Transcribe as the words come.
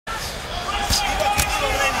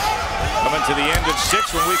to the end of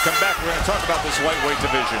 6. When we come back, we're going to talk about this lightweight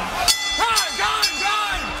division.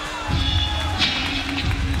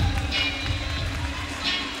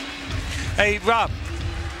 Hey,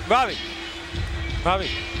 Robbie,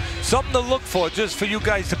 something to look for just for you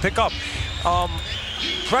guys to pick up.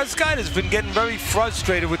 Prescott has been getting very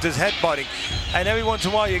frustrated with his headbutting, and every once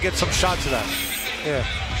in a while you get some shots of that. Yeah.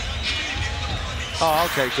 Oh,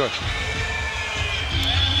 okay, good.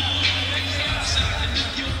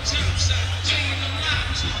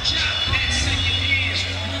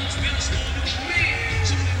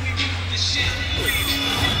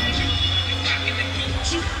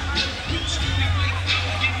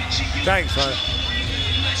 Thanks, man.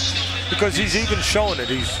 Because he's even showing it.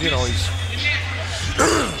 He's, you know, he's...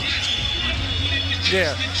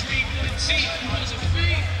 yeah.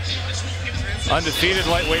 Undefeated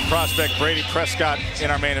lightweight prospect Breidis Prescott in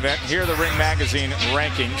our main event. Here are the Ring Magazine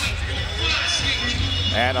rankings.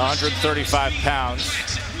 At 135 pounds.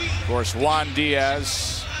 Of course, Juan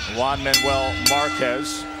Manuel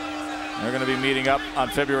Marquez. They're going to be meeting up on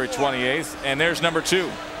February 28th. And there's number 2,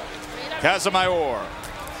 Casamayor.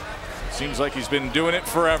 Seems like he's been doing it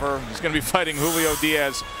forever. He's going to be fighting Julio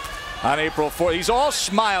Diaz on April 4th. He's all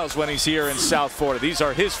smiles when he's here in South Florida. These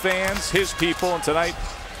are his fans, his people, and tonight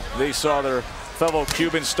they saw their fellow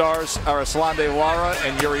Cuban stars Arislande Lara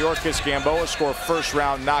and Yuriorkis Gamboa score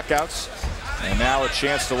first-round knockouts. And now a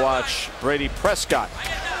chance to watch Breidis Prescott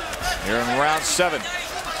here in round 7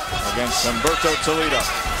 against Humberto Toledo.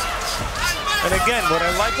 And again, what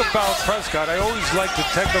I like about Prescott, I always like the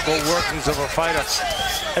technical workings of a fighter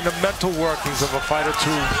and the mental workings of a fighter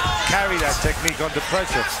to carry that technique under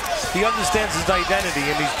pressure. He understands his identity,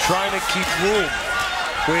 and he's trying to keep room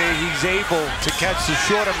where he's able to catch the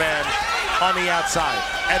shorter man on the outside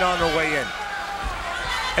and on the way in.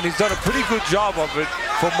 And he's done a pretty good job of it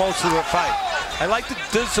for most of the fight. I like the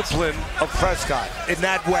discipline of Prescott in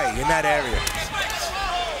that way, in that area.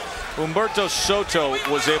 Humberto Soto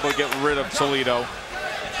was able to get rid of Toledo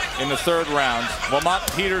in the 3rd round. Lamont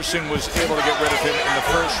Peterson was able to get rid of him in the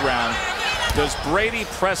 1st round. Does Breidis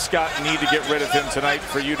Prescott need to get rid of him tonight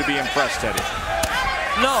for you to be impressed, Teddy?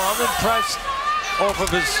 No, I'm impressed off of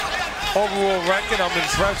his overall record. I'm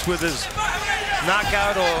impressed with his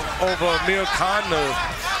knockout over Amir Khan, the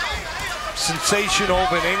sensation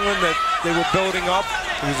over in England that they were building up.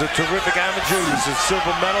 He was a terrific amateur. He was a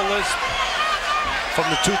silver medalist from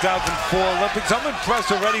the 2004 Olympics. I'm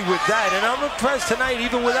impressed already with that, and I'm impressed tonight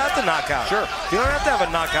even without the knockout. Sure. You don't have to have a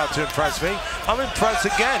knockout to impress me. I'm impressed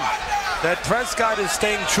again that Prescott is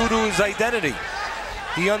staying true to his identity.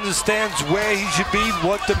 He understands where he should be,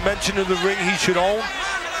 what dimension of the ring he should own.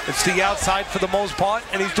 It's the outside for the most part,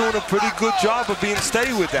 and he's doing a pretty good job of being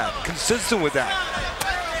steady with that, consistent with that.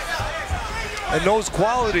 And those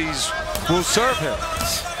qualities will serve him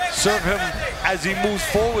as he moves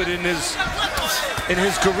forward in his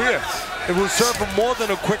career. It will serve him more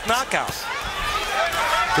than a quick knockout,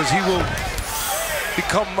 because he will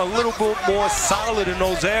become a little bit more solid in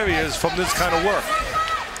those areas from this kind of work.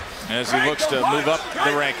 As he looks to move up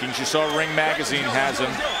the rankings, you saw Ring Magazine has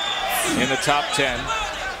him in the top 10.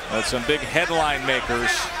 That's some big headline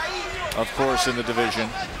makers, of course, in the division.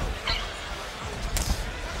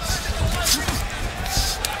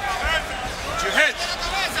 Your head.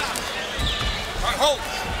 Hold.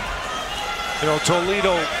 You know,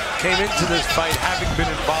 Toledo came into this fight having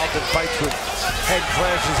been involved in fights with head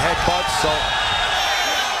clashes, head butts, so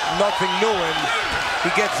nothing new. And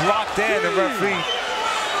he gets locked in, and the referee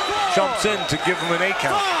jumps in to give him an 8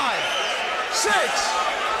 count. 5, 6,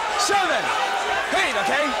 7, 8,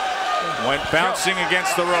 okay? Went bouncing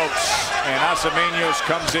against the ropes, and Asamenos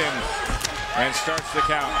comes in and starts the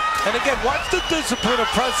count. And again, watch the discipline of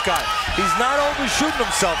Prescott. He's not overshooting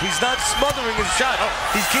himself. He's not smothering his shot.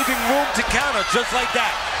 He's keeping room to counter just like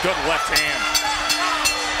that. Good left hand.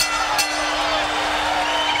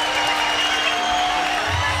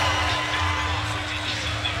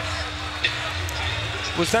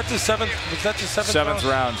 Was that the 7th? Was that the 7th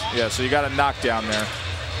round? Yeah, so you got a knockdown there.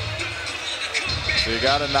 So you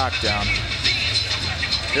got a knockdown.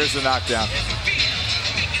 Here's the knockdown.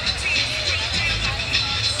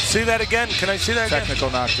 See that again? Can I see that again? Technical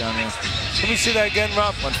knockdown, yeah. Let me see that again,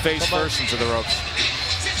 Rob. Went face first into the ropes.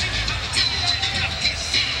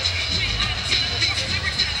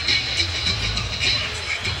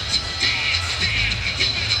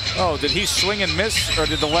 Oh, did he swing and miss, or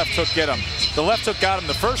did the left hook get him? The left hook got him.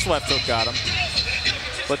 The first left hook got him.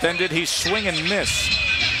 But then did he swing and miss?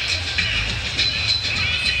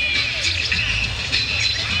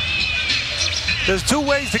 There's two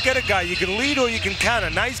ways to get a guy. You can lead or you can counter.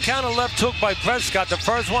 Nice counter left hook by Prescott, the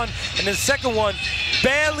first one. And the second one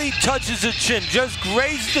barely touches the chin, just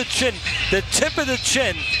grazes the chin, the tip of the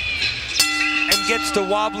chin, and gets the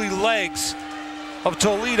wobbly legs of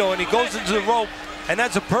Toledo, and he goes into the rope. And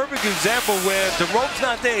that's a perfect example where if the rope's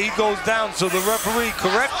not there, he goes down, so the referee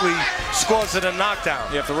correctly scores it a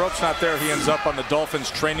knockdown. Yeah, if the rope's not there, he ends up on the Dolphins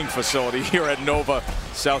training facility here at Nova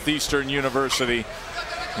Southeastern University.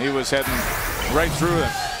 He was heading right through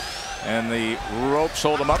him, and the ropes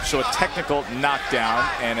hold him up, so a technical knockdown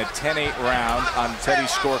and a 10-8 round on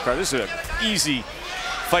Teddy's scorecard. This is an easy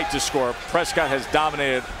fight to score. Prescott has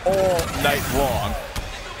dominated all night long.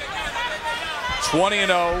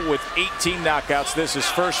 20-0 with 18 knockouts. This is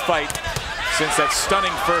his first fight since that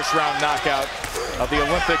stunning first-round knockout of the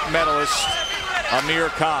Olympic medalist Amir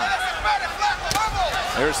Khan.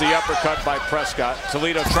 There's the uppercut by Prescott.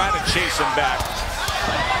 Toledo trying to chase him back.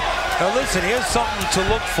 Now listen, here's something to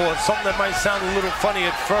look for, something that might sound a little funny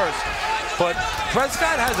at first, but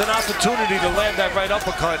Prescott has an opportunity to land that right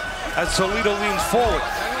uppercut as Toledo leans forward.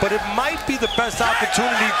 But it might be the best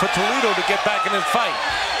opportunity for Toledo to get back in his fight.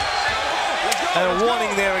 And a warning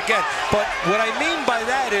there again. But what I mean by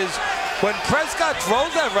that is when Prescott throws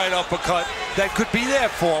that right uppercut that could be there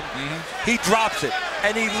for him, he drops it.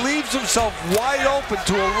 And he leaves himself wide open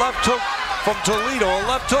to a left hook from Toledo, a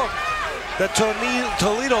left hook that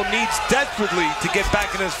Toledo needs desperately to get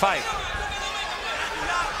back in his fight.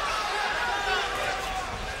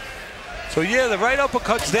 So yeah, the right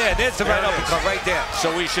uppercut's there. There's the right uppercut right there.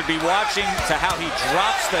 So we should be watching to how he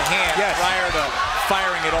drops the hand prior to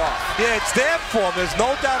firing it off. Yeah, it's there for him. There's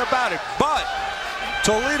no doubt about it. But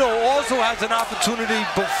Toledo also has an opportunity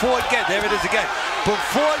before it gets there. It is again.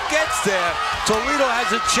 Before it gets there, Toledo has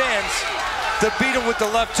a chance to beat him with the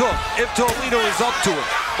left hook if Toledo is up to it.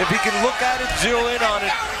 If he can look at it, zero in on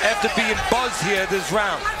it after being buzzed here this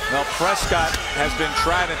round. Well, Prescott has been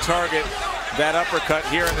trying to target that uppercut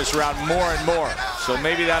here in this round more and more. So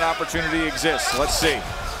maybe that opportunity exists. Let's see.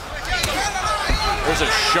 There's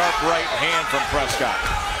a sharp right hand from Prescott.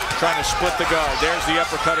 Trying to split the guard. There's the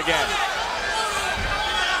uppercut again.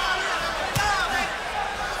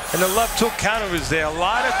 And the left hook counter is there. A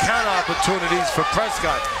lot of counter opportunities for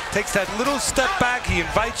Prescott. Takes that little step back, he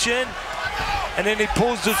invites you in, and then he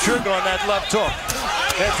pulls the trigger on that left hook.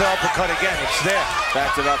 There's the uppercut again, it's there.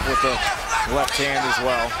 Backed it up with the left hand as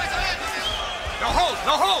well. No hold,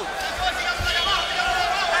 no hold.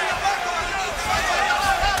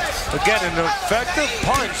 Again, an effective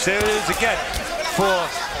punch. There it is again for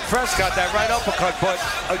Prescott, that right uppercut. But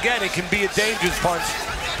again, it can be a dangerous punch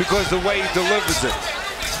because the way he delivers it.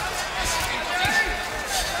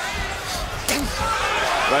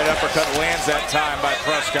 Right uppercut lands that time by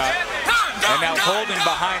Prescott. And now holding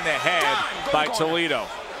behind the head by Toledo.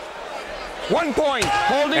 1 point,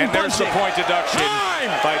 holding and there's punching. The point deduction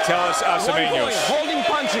by Telis Asaminos. Holding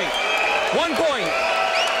punching. 1 point.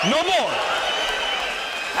 No more.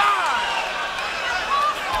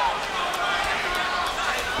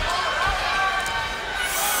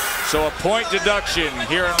 So a point deduction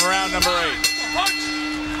here in round number 8.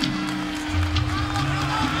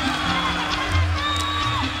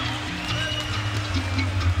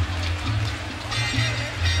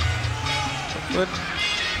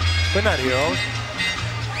 We're not heroes.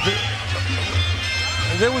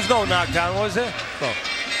 There was no knockdown, was there? No.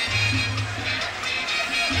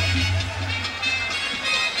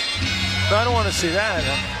 No, I don't want to see that.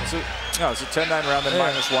 No, it's a 10-9 round and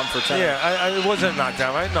 -1 for 10. Yeah, it wasn't a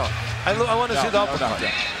knockdown, right? No. I want to see the uppercut. No,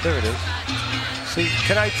 there it is. See,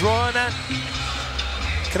 can I draw on that?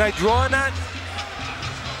 Can I draw on that?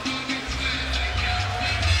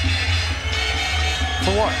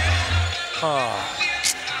 For what? Oh.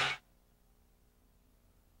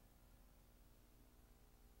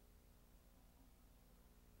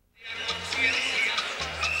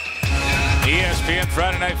 ESPN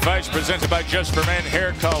Friday Night Fights presented by Just for Men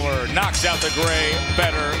Hair Color. Knocks out the gray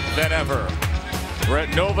better than ever. We're at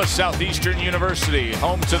Nova Southeastern University,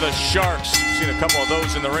 home to the Sharks. Seen a couple of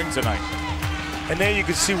those in the ring tonight. And there you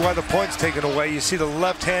can see why the point's taken away. You see the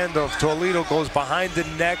left hand of Toledo goes behind the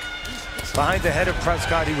neck, behind the head of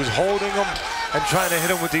Prescott. He was holding him and trying to hit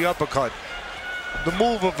him with the uppercut. The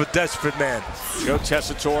move of a desperate man. Joe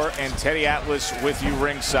Tessitore and Teddy Atlas with you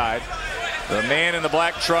ringside. The man in the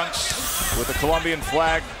black trunks with the Colombian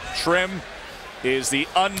flag trim is the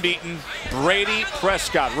unbeaten Breidis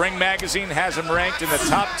Prescott. Ring Magazine has him ranked in the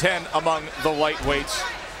top 10 among the lightweights.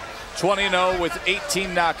 20-0 with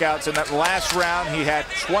 18 knockouts. In that last round, he had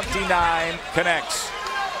 29 connects.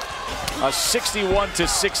 A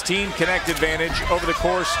 61-16 connect advantage over the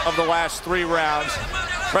course of the last 3 rounds.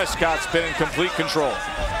 Prescott's been in complete control.